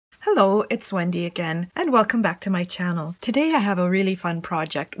Hello, it's Wendy again, and welcome back to my channel. Today I have a really fun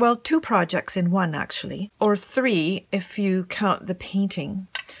project. Well, two projects in one actually, or three if you count the painting.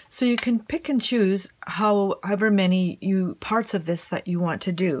 So you can pick and choose however many parts of this that you want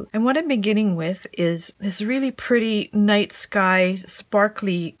to do. And what I'm beginning with is this really pretty night sky,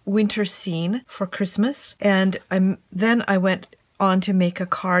 sparkly winter scene for Christmas. And then I went on to make a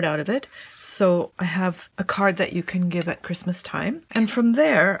card out of it. So I have a card that you can give at Christmas time. And from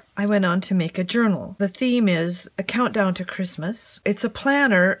there, I went on to make a journal. The theme is a countdown to Christmas. It's a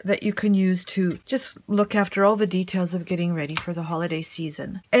planner that you can use to just look after all the details of getting ready for the holiday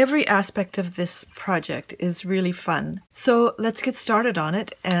season. Every aspect of this project is really fun. So let's get started on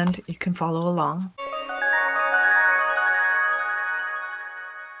it and you can follow along.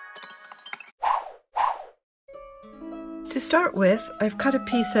 To start with, I've cut a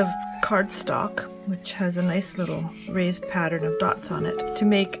piece of cardstock, which has a nice little raised pattern of dots on it, to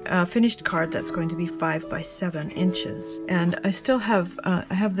make a finished card that's going to be 5 by 7 inches. And I still have, I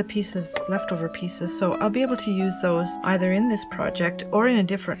have the pieces, leftover pieces, so I'll be able to use those either in this project or in a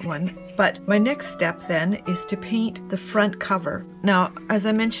different one. But my next step then is to paint the front cover. Now, as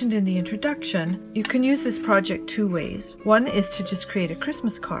I mentioned in the introduction, you can use this project two ways. One is to just create a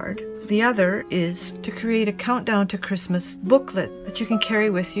Christmas card. The other is to create a countdown to Christmas booklet that you can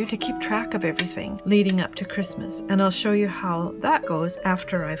carry with you to keep track of everything leading up to Christmas. And I'll show you how that goes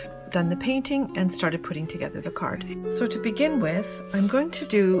after I've done the painting and started putting together the card. So to begin with, I'm going to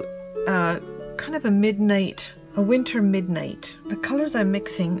do kind of a winter midnight. The colors I'm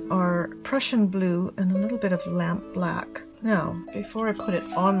mixing are Prussian blue and a little bit of lamp black. Now, before I put it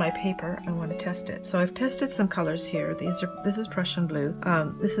on my paper, I want to test it. So I've tested some colors here. This is Prussian blue.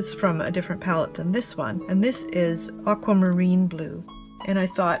 This is from a different palette than this one. And this is aquamarine blue. And I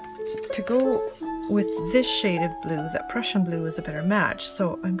thought to go with this shade of blue, that Prussian blue is a better match.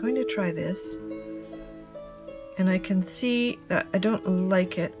 So I'm going to try this. And I can see that I don't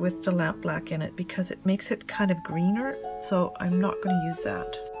like it with the lamp black in it because it makes it kind of greener. So I'm not going to use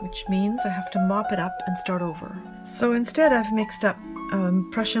that, which means I have to mop it up and start over. So instead I've mixed up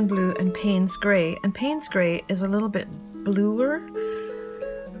Prussian blue and Payne's gray, and Payne's gray is a little bit bluer.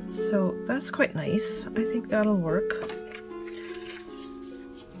 So that's quite nice. I think that'll work.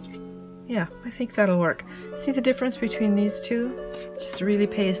 Yeah, I think that'll work. See the difference between these two? It just really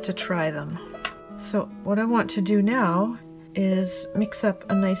pays to try them. So what I want to do now is mix up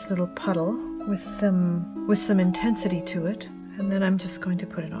a nice little puddle with some intensity to it, and then I'm just going to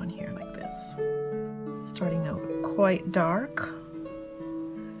put it on here like this. Starting out quite dark.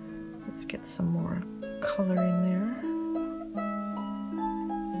 Let's get some more color in there.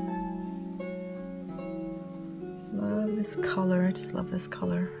 Love this color, I just love this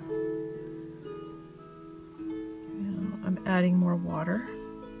color. I'm adding more water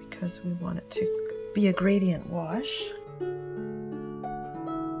because we want it to be a gradient wash. And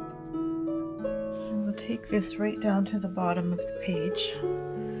we'll take this right down to the bottom of the page,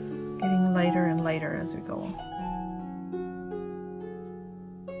 getting lighter and lighter as we go.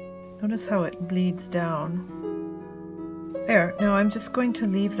 Notice how it bleeds down. There, now I'm just going to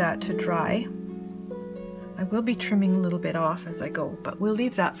leave that to dry. I will be trimming a little bit off as I go, but we'll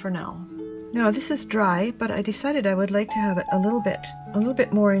leave that for now. Now this is dry, but I decided I would like to have it a little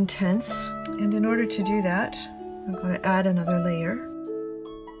bit more intense. And in order to do that, I'm going to add another layer.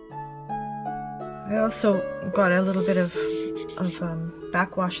 I also got a little bit of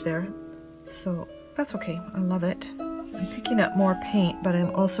backwash there, so that's okay. I love it. I'm picking up more paint, but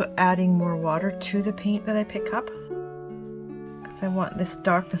I'm also adding more water to the paint that I pick up, because I want this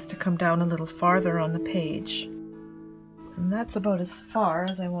darkness to come down a little farther on the page. And that's about as far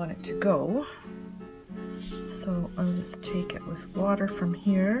as I want it to go. So I'll just take it with water from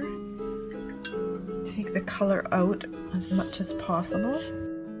here. Take the color out as much as possible.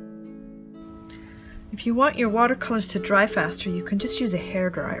 If you want your watercolors to dry faster, you can just use a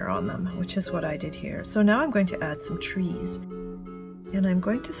hairdryer on them, which is what I did here. So now I'm going to add some trees. And I'm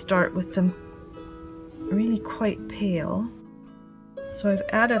going to start with them really quite pale. So I've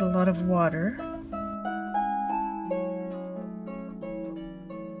added a lot of water.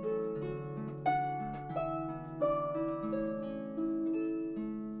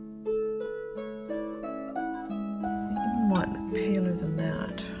 Paler than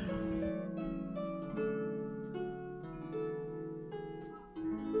that.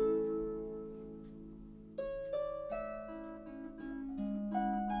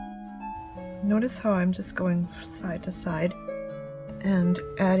 Notice how I'm just going side to side and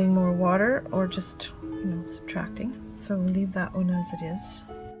adding more water, or just, subtracting. So we'll leave that one as it is.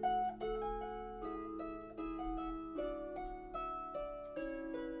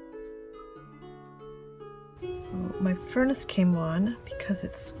 So my furnace came on because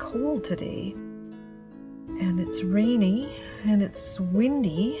it's cold today, and it's rainy, and it's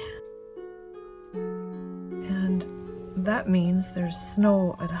windy, and that means there's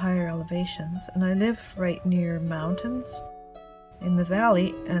snow at higher elevations. And I live right near mountains in the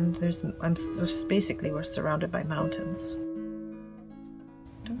valley, and basically we're surrounded by mountains.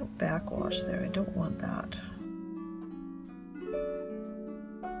 Don't backwash there, I don't want that.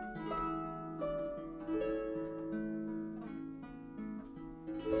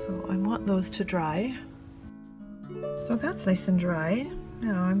 So I want those to dry. So that's nice and dry.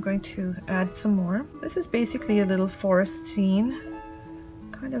 Now I'm going to add some more. This is basically a little forest scene,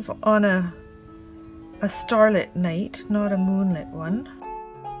 kind of on a starlit night, not a moonlit one.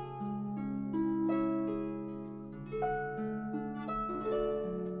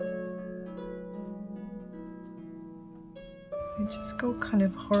 I just go kind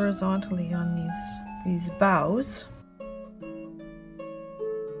of horizontally on these boughs.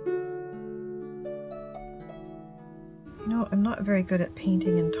 You know, I'm not very good at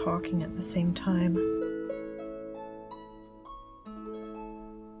painting and talking at the same time.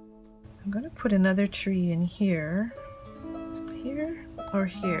 I'm going to put another tree in here. Here or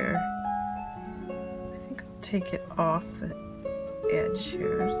here. I think I'll take it off the edge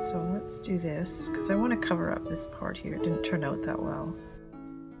here. So let's do this, because I want to cover up this part here. It didn't turn out that well.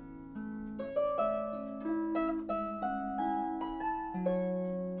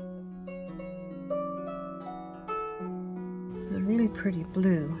 Really pretty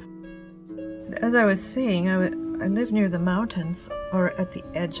blue. And as I was saying, I live near the mountains, or at the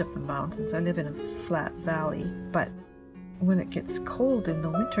edge of the mountains. I live in a flat valley, but when it gets cold in the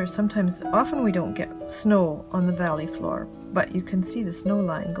winter, often we don't get snow on the valley floor, but you can see the snow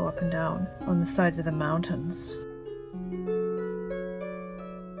line go up and down on the sides of the mountains.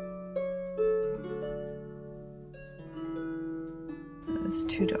 It's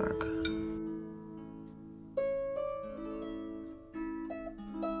too dark.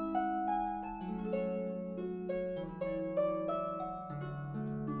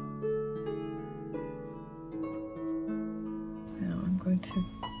 To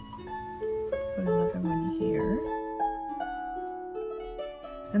put another one here,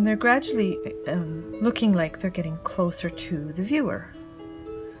 and they're gradually looking like they're getting closer to the viewer,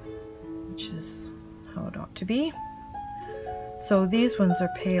 which is how it ought to be. So these ones are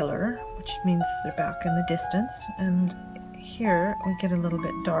paler, which means they're back in the distance, and here we get a little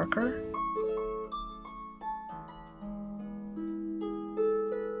bit darker.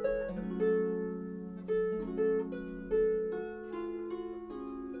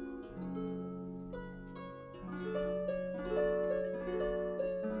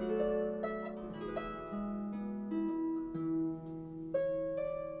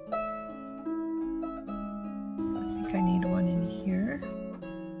 I need one in here.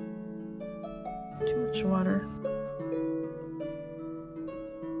 Too much water.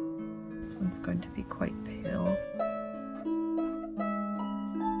 This one's going to be quite pale.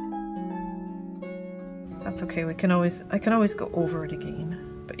 That's okay, I can always go over it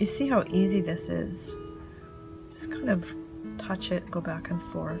again. But you see how easy this is. Just kind of touch it, go back and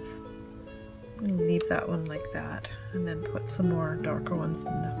forth. I'm going to leave that one like that, and then put some more darker ones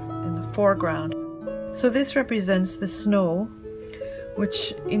in the foreground. So this represents the snow,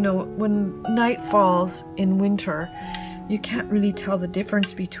 which, you know, when night falls in winter, you can't really tell the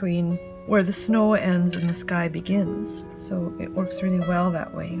difference between where the snow ends and the sky begins. So it works really well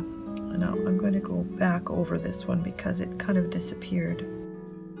that way. And now I'm going to go back over this one because it kind of disappeared.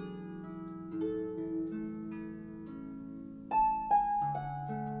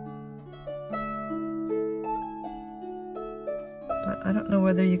 But I don't know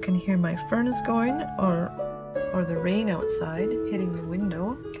whether you can hear my furnace going or the rain outside hitting the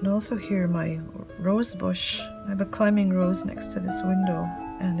window. You can also hear my rose bush. I have a climbing rose next to this window,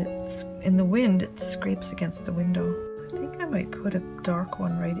 and it's in the wind, it scrapes against the window. I think I might put a dark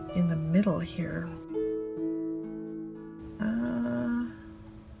one right in the middle here.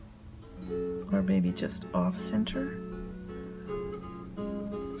 Or maybe just off center.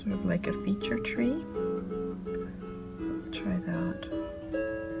 Sort of like a feature tree. Let's try that.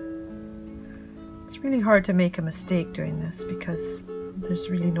 It's really hard to make a mistake doing this because there's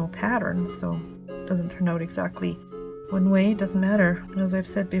really no pattern, so it doesn't turn out exactly one way. It doesn't matter. As I've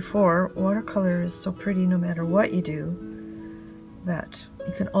said before, watercolor is so pretty no matter what you do that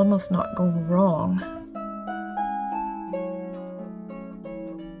you can almost not go wrong.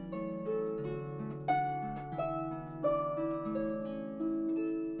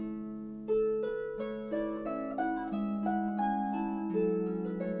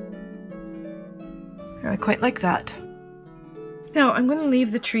 I quite like that. Now I'm going to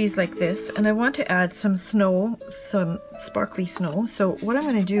leave the trees like this, and I want to add some snow, some sparkly snow. So what I'm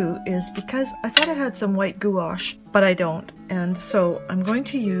going to do is, because I thought I had some white gouache, but I don't, and so I'm going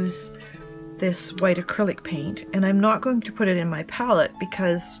to use this white acrylic paint, and I'm not going to put it in my palette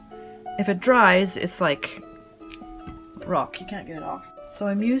because if it dries, it's like rock, you can't get it off. So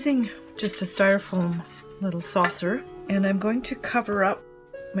I'm using just a styrofoam little saucer, and I'm going to cover up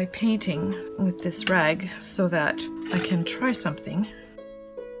my painting with this rag so that I can try something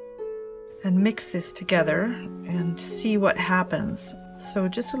and mix this together and see what happens. So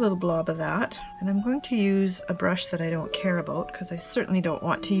just a little blob of that, and I'm going to use a brush that I don't care about because I certainly don't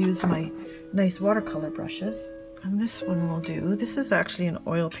want to use my nice watercolor brushes. And this one will do. This is actually an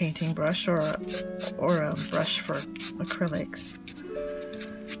oil painting brush or a brush for acrylics.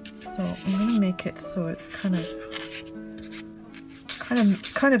 So I'm going to make it so it's kind of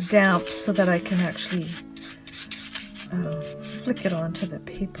damp so that I can actually flick it onto the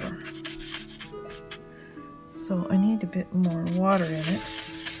paper. So I need a bit more water in it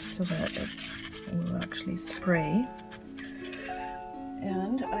so that it will actually spray.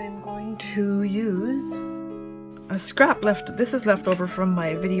 And I'm going to use a scrap left. This is left over from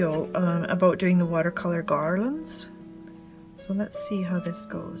my video about doing the watercolor garlands. So let's see how this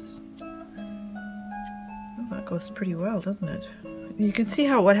goes. Oh, that goes pretty well, doesn't it? You can see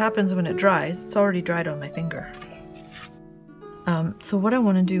what happens when it dries. It's already dried on my finger. So what I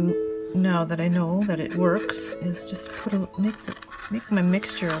want to do now that I know that it works is just make my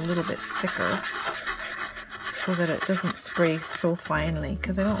mixture a little bit thicker so that it doesn't spray so finely,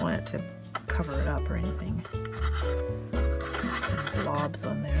 because I don't want it to cover it up or anything. Some blobs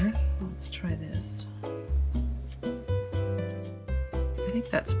on there. Let's try this. I think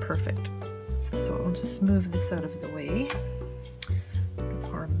that's perfect. So I'll just move this out of the way, out of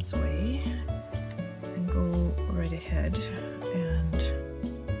harm's way, and go right ahead and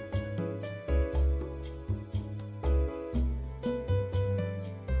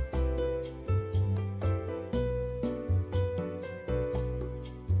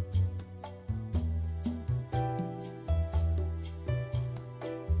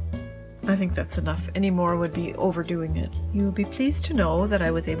I think that's enough. Any more would be overdoing it. You will be pleased to know that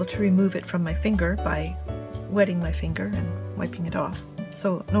I was able to remove it from my finger by wetting my finger and wiping it off.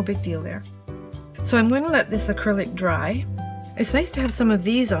 So no big deal there. So I'm going to let this acrylic dry. It's nice to have some of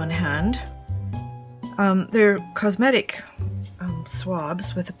these on hand. They're cosmetic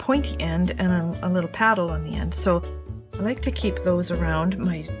swabs with a pointy end and a little paddle on the end. So I like to keep those around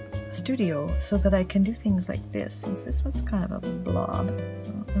my studio so that I can do things like this. Since this one's kind of a blob,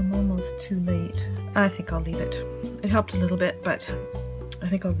 I'm almost too late. I think I'll leave it. It helped a little bit, but I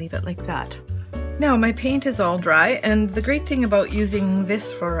think I'll leave it like that. Now my paint is all dry, and the great thing about using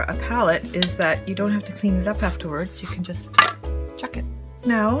this for a palette is that you don't have to clean it up afterwards. You can just chuck it.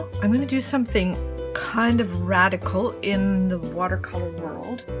 Now I'm going to do something kind of radical in the watercolor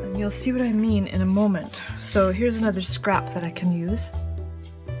world, and you'll see what I mean in a moment. So here's another scrap that I can use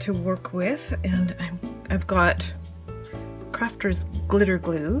to work with, and I've got Crafter's glitter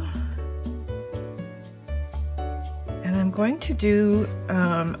glue, and I'm going to do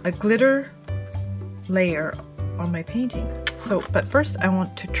a glitter layer on my painting. So, but first I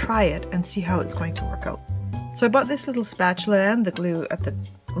want to try it and see how it's going to work out. So I bought this little spatula and the glue at the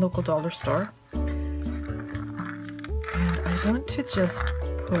local dollar store, and I want to just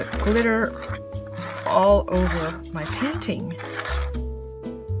put glitter all over my painting.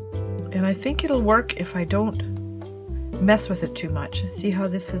 And I think it'll work if I don't mess with it too much. See how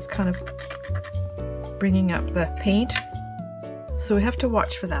this is kind of bringing up the paint? So we have to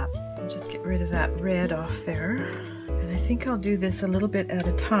watch for that. I'll just get rid of that red off there. And I think I'll do this a little bit at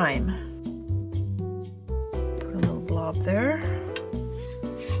a time. Put a little blob there.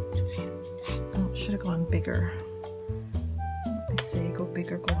 Oh, should have gone bigger. Let me see, go big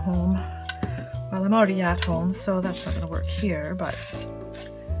or go home. Well, I'm already at home, so that's not going to work here, but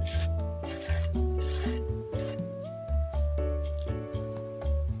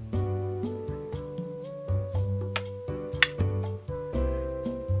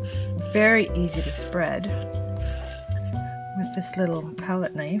very easy to spread with this little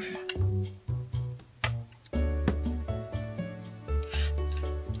palette knife. And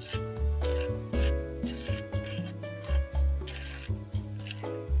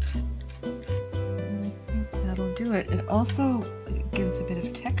I think that'll do it. It also gives a bit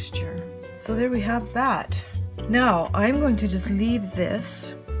of texture. So there we have that. Now I'm going to just leave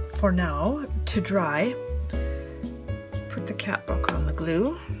this for now to dry. Put the cap back on the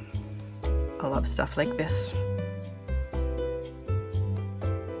glue. I love stuff like this.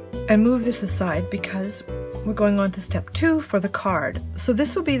 and move this aside because we're going on to step 2 for the card. So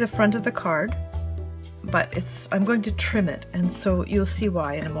this will be the front of the card, but I'm going to trim it, and so you'll see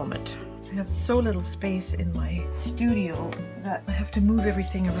why in a moment. I have so little space in my studio that I have to move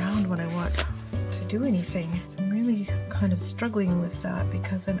everything around when I want to do anything. I'm really kind of struggling with that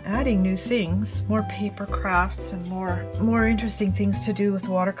because I'm adding new things, more paper crafts and more interesting things to do with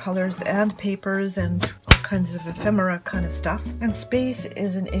watercolors and papers and all kinds of ephemera kind of stuff. And space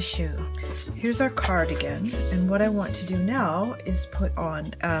is an issue. Here's our card again, and what I want to do now is put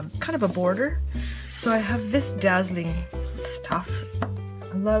on kind of a border. So I have this dazzling stuff.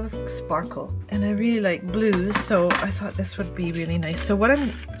 I love sparkle and I really like blues, so I thought this would be really nice. So what I'm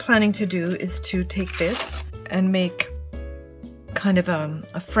planning to do is to take this and make kind of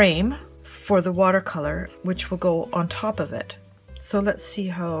a frame for the watercolor, which will go on top of it. So let's see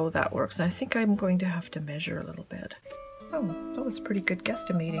how that works. And I think I'm going to have to measure a little bit. Oh, that was pretty good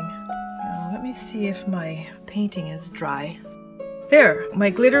guesstimating. Now, let me see if my painting is dry. There, my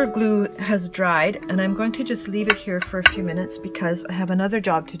glitter glue has dried, and I'm going to just leave it here for a few minutes because I have another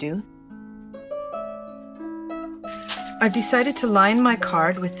job to do. I've decided to line my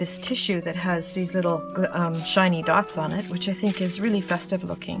card with this tissue that has these little shiny dots on it, which I think is really festive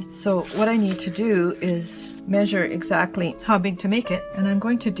looking. So what I need to do is measure exactly how big to make it, and I'm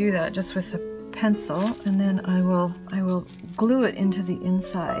going to do that just with a pencil, and then I will glue it into the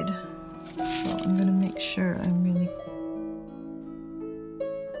inside. So I'm going to make sure I'm really...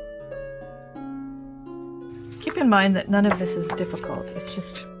 Keep in mind that none of this is difficult. It's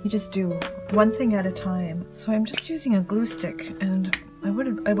just, you just do one thing at a time. So I'm just using a glue stick, and I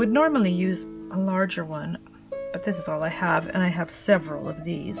would normally use a larger one, but this is all I have, and I have several of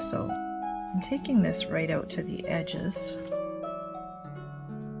these. So I'm taking this right out to the edges.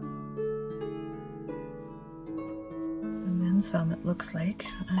 And then some, it looks like.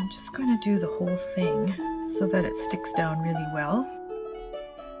 I'm just going to do the whole thing so that it sticks down really well.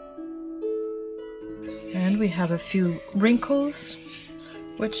 And we have a few wrinkles,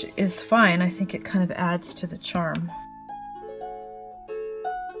 which is fine. I think it kind of adds to the charm.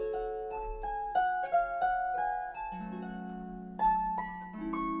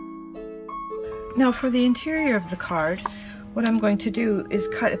 Now for the interior of the card, what I'm going to do is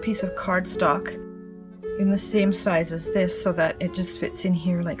cut a piece of cardstock in the same size as this so that it just fits in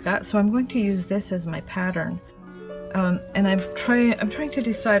here like that. So I'm going to use this as my pattern. And I'm trying to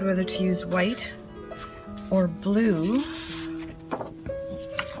decide whether to use white or blue.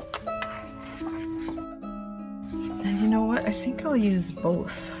 And you know what? I think I'll use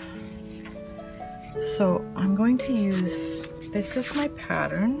both. So I'm going to use this as my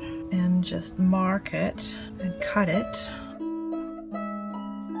pattern and just mark it and cut it.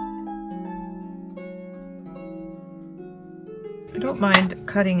 I don't mind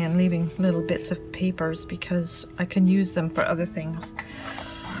cutting and leaving little bits of papers because I can use them for other things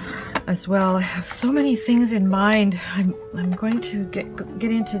as well. I have so many things in mind. I'm going to get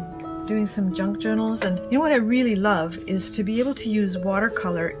into doing some junk journals, and you know what I really love is to be able to use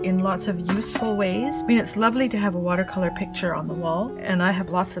watercolor in lots of useful ways. I mean, it's lovely to have a watercolor picture on the wall, and I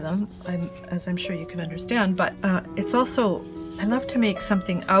have lots of them, as I'm sure you can understand, but it's also, I love to make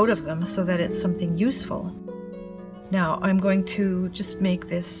something out of them so that it's something useful. Now I'm going to just make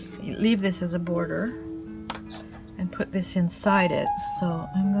this, leave this as a border and put this inside it. So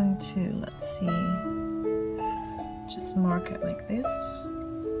I'm going to, let's see, just mark it like this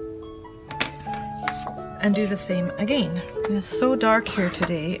and do the same again. It is so dark here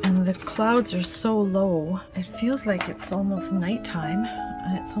today and the clouds are so low. It feels like it's almost nighttime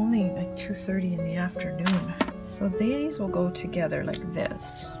and it's only like 2:30 in the afternoon. So these will go together like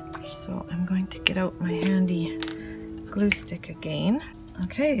this. So I'm going to get out my handy glue stick again.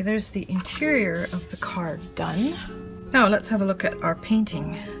 Okay, there's the interior of the card done. Now let's have a look at our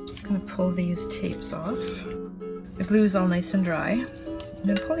painting. I'm just going to pull these tapes off. The glue's all nice and dry. And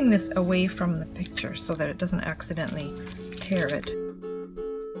I'm pulling this away from the picture so that it doesn't accidentally tear it.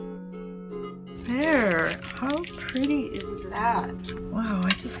 There! How pretty is that? Wow, I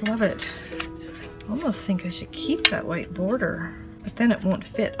just love it. I almost think I should keep that white border, but then it won't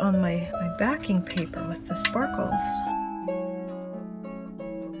fit on my backing paper with the sparkles.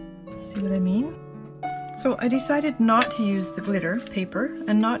 See what I mean? So I decided not to use the glitter paper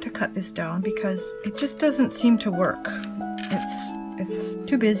and not to cut this down because it just doesn't seem to work. It's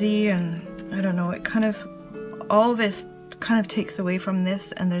too busy, and I don't know, it kind of, all this kind of takes away from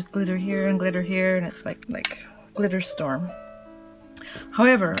this, and there's glitter here and it's like glitter storm.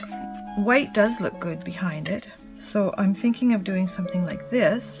 However, white does look good behind it. So I'm thinking of doing something like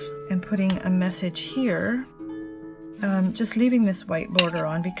this and putting a message here just leaving this white border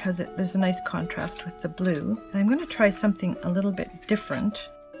on because there's a nice contrast with the blue. And I'm going to try something a little bit different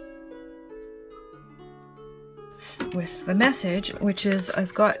with the message, which is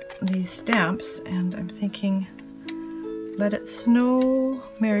I've got these stamps and I'm thinking, let it snow,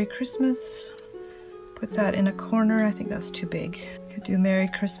 Merry Christmas. Put that in a corner. I think that's too big. Could do Merry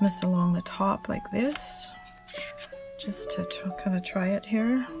Christmas along the top like this, just to kind of try it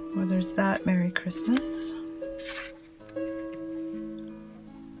here. Or there's that Merry Christmas.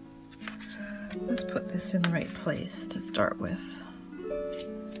 Let's put this in the right place to start with.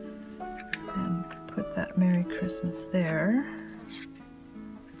 And put that Merry Christmas there.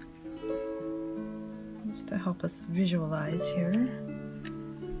 Just to help us visualize here.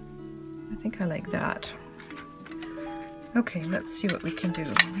 I think I like that. Okay, let's see what we can do.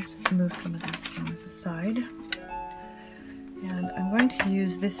 I'll just move some of these things aside. And I'm going to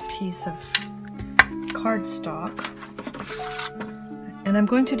use this piece of cardstock. And I'm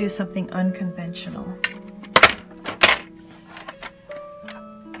going to do something unconventional.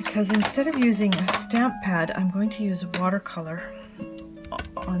 Because instead of using a stamp pad, I'm going to use watercolor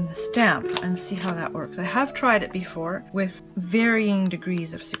on the stamp and see how that works. I have tried it before with varying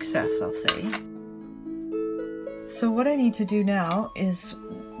degrees of success, I'll say. So what I need to do now is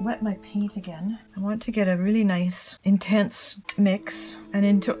wet my paint again. I want to get a really nice, intense mix. And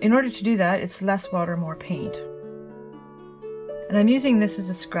in order to do that, it's less water, more paint. And I'm using this as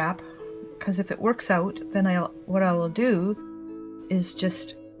a scrap because if it works out, then what I will do is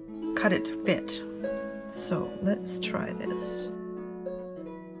just cut it to fit. So let's try this.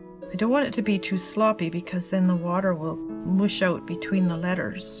 I don't want it to be too sloppy because then the water will mush out between the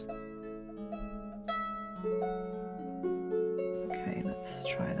letters. Okay, let's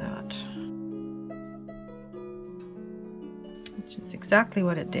try that. Which is exactly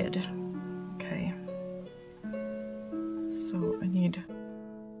what it did. Okay. So I need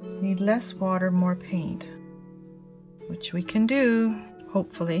less water, more paint, which we can do,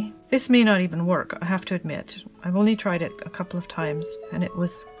 hopefully. This may not even work, I have to admit. I've only tried it a couple of times and it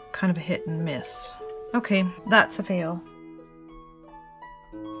was kind of a hit and miss. Okay, that's a fail.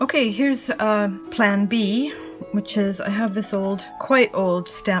 Okay, here's plan B, which is I have this quite old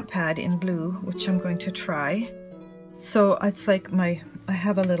stamp pad in blue, which I'm going to try. So it's like I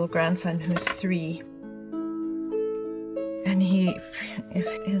have a little grandson who's 3. And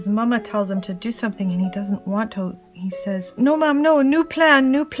if his mama tells him to do something and he doesn't want to, he says, "No, Mom, no, new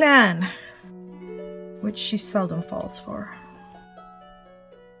plan, new plan," which she seldom falls for.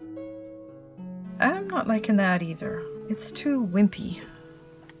 I'm not liking that either. It's too wimpy.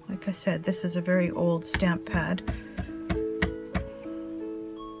 Like I said, this is a very old stamp pad.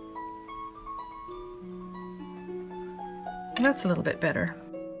 That's a little bit better.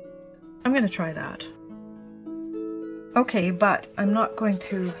 I'm going to try that. Okay, but I'm not going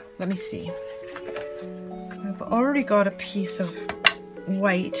to, let me see. I've already got a piece of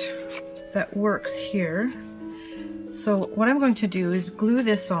white that works here. So what I'm going to do is glue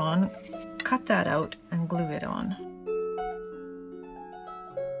this on, cut that out and glue it on.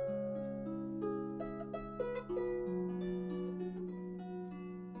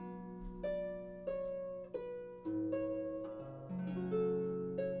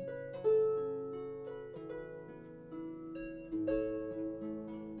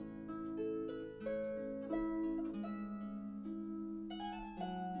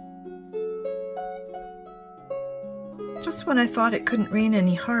 Just when I thought it couldn't rain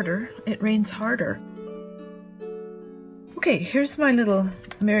any harder, it rains harder. Okay, here's my little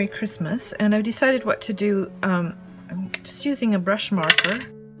Merry Christmas, and I've decided what to do. I'm just using a brush marker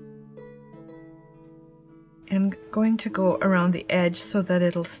and going to go around the edge so that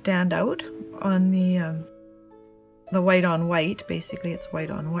it'll stand out on the white on white. Basically, it's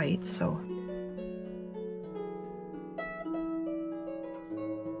white on white, so.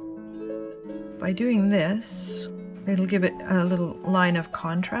 By doing this, it'll give it a little line of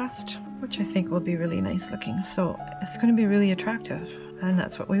contrast, which I think will be really nice looking. So it's going to be really attractive. And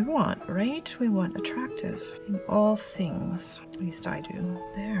that's what we want, right? We want attractive in all things. At least I do.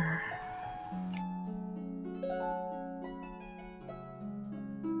 There.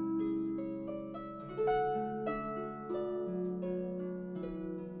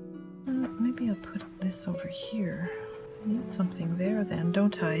 Maybe I'll put this over here. I need something there then,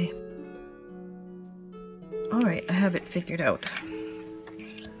 don't I? Alright, I have it figured out.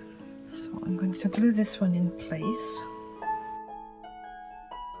 So I'm going to glue this one in place.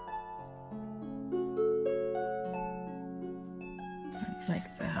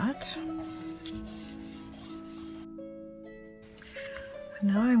 Like that.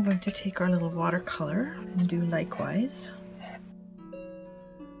 Now I'm going to take our little watercolor and do likewise.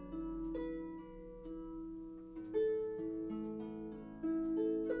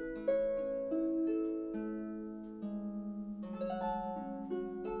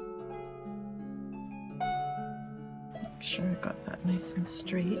 Make sure I got that nice and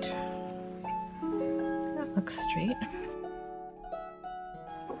straight. That looks straight.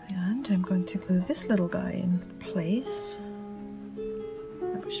 And I'm going to glue this little guy in place.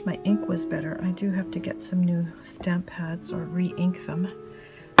 I wish my ink was better. I do have to get some new stamp pads or re-ink them.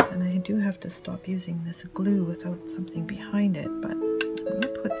 And I do have to stop using this glue without something behind it, but I'm going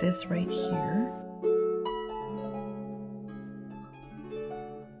to put this right here.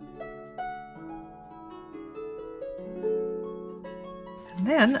 And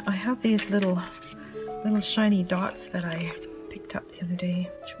then I have these little shiny dots that I picked up the other day.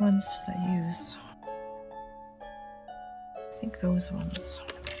 Which ones did I use? I think those ones.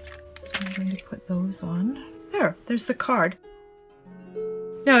 So I'm going to put those on. There's the card.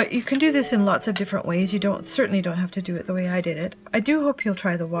 Now you can do this in lots of different ways. You certainly don't have to do it the way I did it. I do hope you'll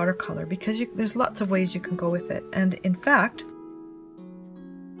try the watercolor because there's lots of ways you can go with it. And in fact,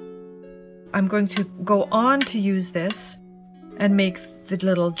 I'm going to go on to use this and make the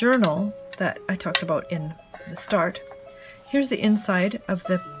little journal that I talked about in the start. Here's the inside of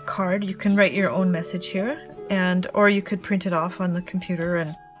the card. You can write your own message here, or you could print it off on the computer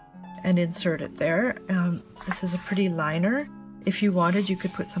and insert it there. This is a pretty liner. If you wanted, you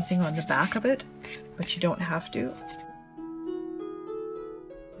could put something on the back of it, but you don't have to.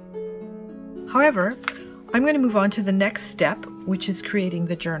 However, I'm going to move on to the next step, which is creating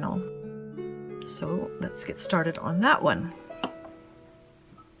the journal. So let's get started on that one.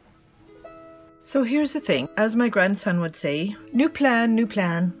 So here's the thing, as my grandson would say, new plan, new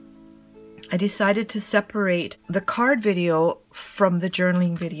plan. I decided to separate the card video from the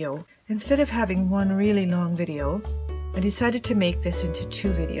journaling video. Instead of having one really long video, I decided to make this into 2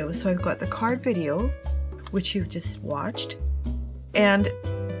 videos. So I've got the card video, which you just watched, and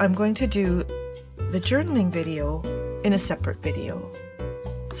I'm going to do the journaling video in a separate video.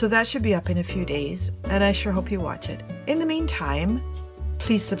 So that should be up in a few days, and I sure hope you watch it. In the meantime,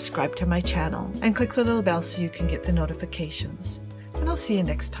 please subscribe to my channel and click the little bell so you can get the notifications. And I'll see you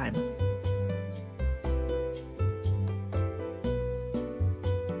next time.